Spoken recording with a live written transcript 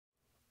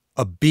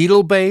A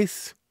Beatle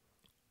bass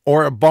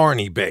or a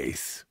Barney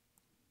bass?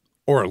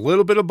 Or a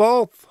little bit of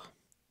both?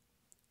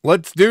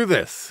 Let's do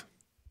this.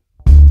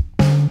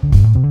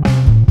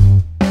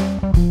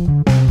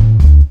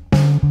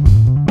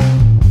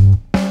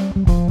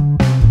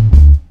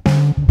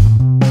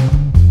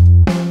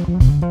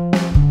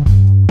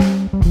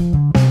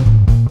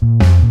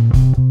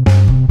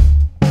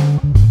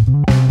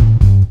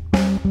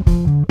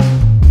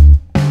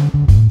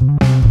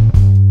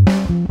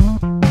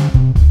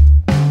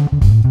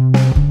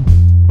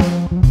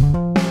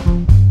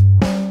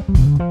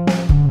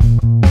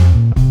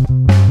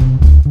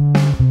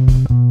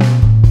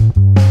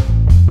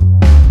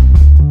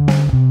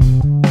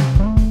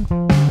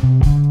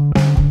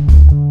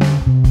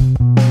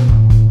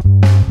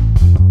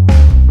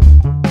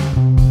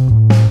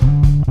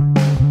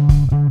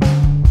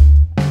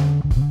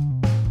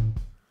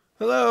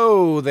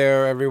 Hello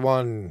there,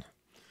 everyone.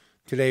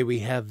 Today we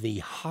have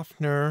the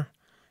Hofner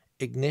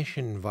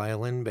Ignition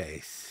Violin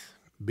Bass,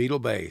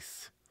 Beatle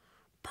Bass,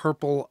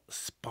 Purple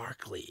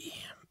Sparkly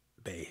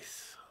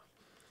Bass.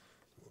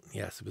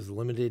 Yes, it was a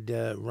limited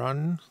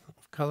run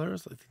of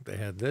colors. I think they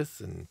had this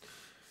and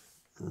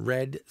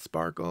red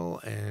sparkle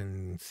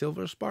and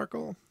silver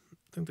sparkle.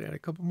 I think they had a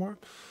couple more.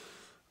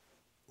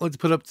 Let's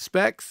put up the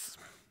specs,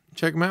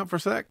 check them out for a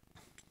sec.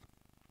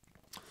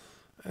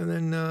 And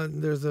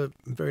then there's a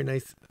very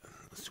nice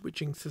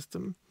switching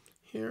system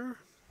here.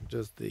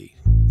 Just the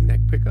neck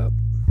pickup.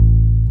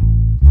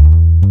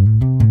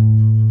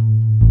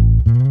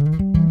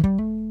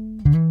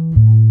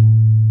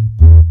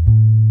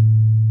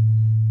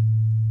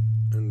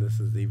 And this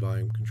is the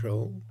volume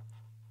control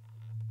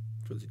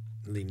for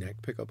the neck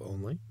pickup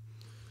only.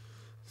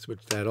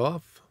 Switch that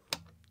off.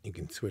 You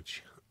can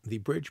switch the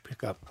bridge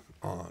pickup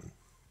on.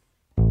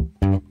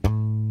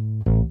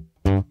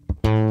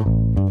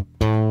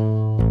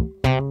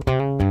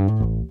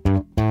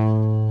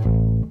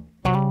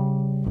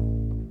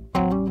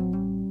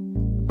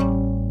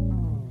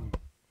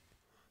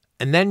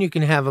 And then you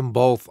can have them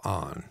both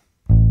on.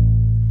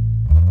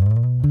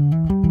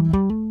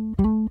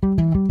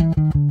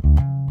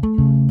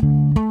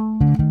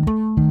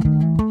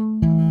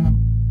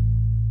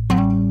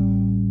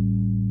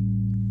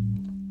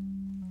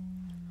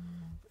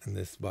 And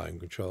this volume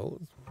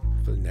control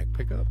is for the neck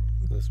pickup.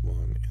 This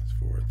one is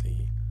for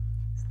the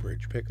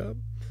bridge pickup.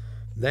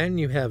 Then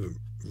you have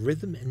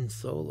rhythm and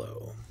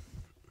solo.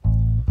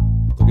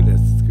 Look at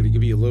this. It's going to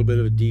give you a little bit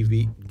of a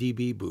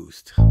dB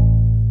boost.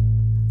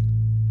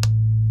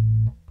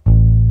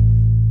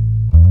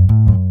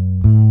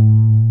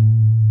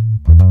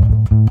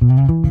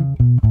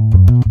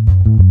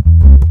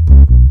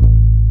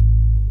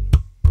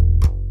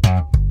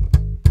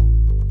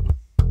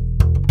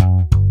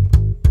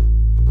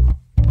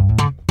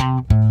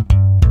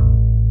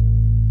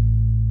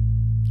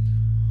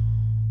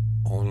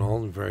 All in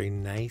all, very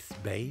nice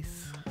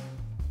bass,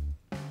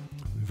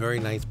 very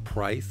nice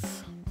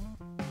price.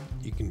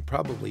 You can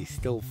probably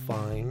still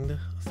find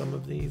some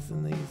of these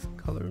in these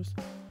colors.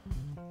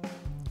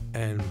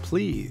 And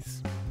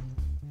please,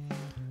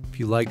 if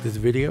you like this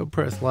video,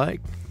 press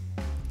like.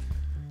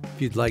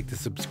 If you'd like to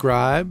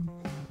subscribe,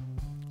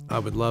 I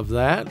would love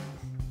that.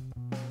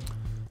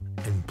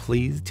 And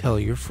please tell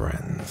your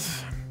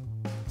friends.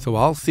 So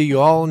I'll see you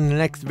all in the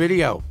next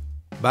video.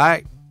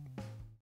 Bye.